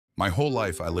My whole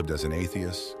life I lived as an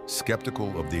atheist,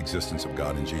 skeptical of the existence of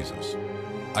God and Jesus.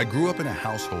 I grew up in a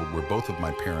household where both of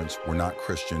my parents were not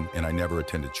Christian and I never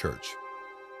attended church.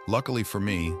 Luckily for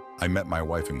me, I met my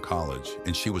wife in college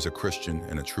and she was a Christian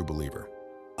and a true believer.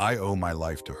 I owe my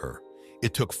life to her.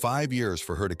 It took 5 years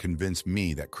for her to convince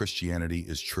me that Christianity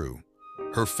is true.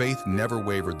 Her faith never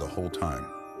wavered the whole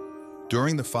time.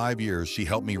 During the 5 years, she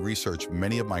helped me research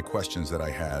many of my questions that I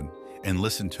had and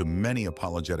listened to many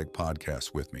apologetic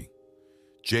podcasts with me.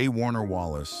 J. Warner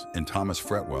Wallace and Thomas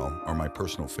Fretwell are my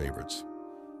personal favorites.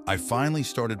 I finally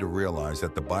started to realize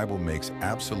that the Bible makes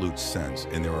absolute sense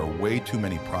and there are way too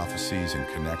many prophecies and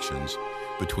connections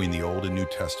between the Old and New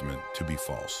Testament to be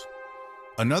false.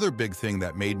 Another big thing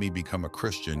that made me become a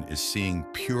Christian is seeing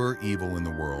pure evil in the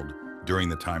world during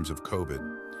the times of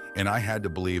COVID, and I had to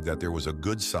believe that there was a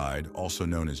good side, also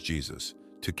known as Jesus,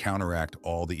 to counteract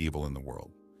all the evil in the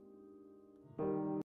world.